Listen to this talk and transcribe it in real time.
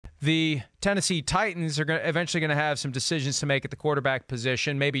the Tennessee Titans are eventually going to have some decisions to make at the quarterback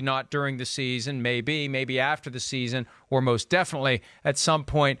position, maybe not during the season, maybe after the season, or most definitely at some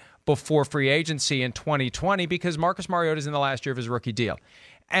point before free agency in 2020, because Marcus Mariota is in the last year of his rookie deal.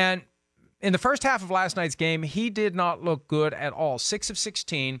 And in the first half of last night's game, he did not look good at all. 6 of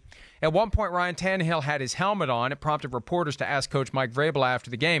 16. At one point, Ryan Tannehill had his helmet on. It prompted reporters to ask Coach Mike Vrabel after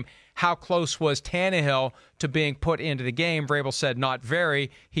the game, how close was Tannehill to being put into the game? Vrabel said not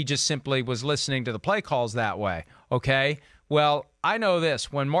very. He just simply was listening to the play calls that way. Okay? Well, I know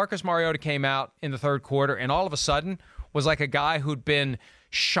this. When Marcus Mariota came out in the third quarter and all of a sudden was like a guy who'd been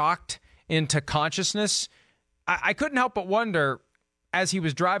shocked into consciousness, I couldn't help but wonder, as he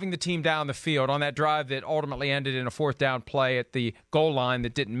was driving the team down the field on that drive that ultimately ended in a fourth down play at the goal line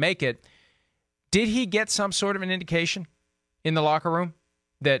that didn't make it, did he get some sort of an indication in the locker room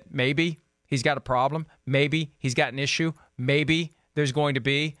that maybe he's got a problem, maybe he's got an issue, maybe there's going to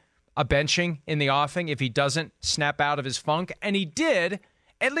be a benching in the offing if he doesn't snap out of his funk? And he did,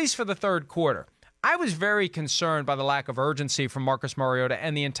 at least for the third quarter. I was very concerned by the lack of urgency from Marcus Mariota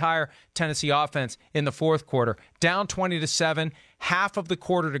and the entire Tennessee offense in the fourth quarter. Down 20-7, half of the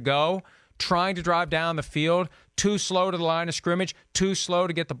quarter to go, trying to drive down the field, too slow to the line of scrimmage, too slow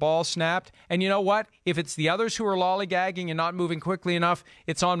to get the ball snapped. And you know what? If it's the others who are lollygagging and not moving quickly enough,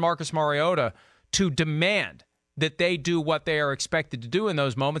 it's on Marcus Mariota to demand that they do what they are expected to do in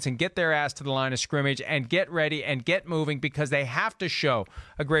those moments and get their ass to the line of scrimmage and get ready and get moving, because they have to show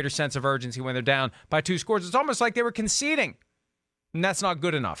a greater sense of urgency when they're down by 2 scores. It's almost like they were conceding, and that's not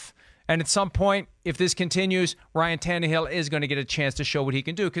good enough. And at some point, if this continues, Ryan Tannehill is going to get a chance to show what he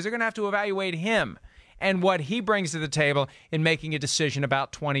can do, because they're going to have to evaluate him and what he brings to the table in making a decision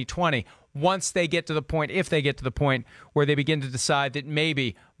about 2020 once they get to the point, if they get to the point, where they begin to decide that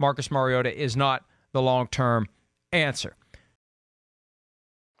maybe Marcus Mariota is not the long-term answer.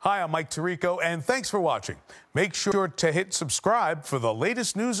 Hi, I'm Mike Tirico, and thanks for watching. Make sure to hit subscribe for the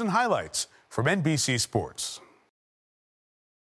latest news and highlights from NBC Sports.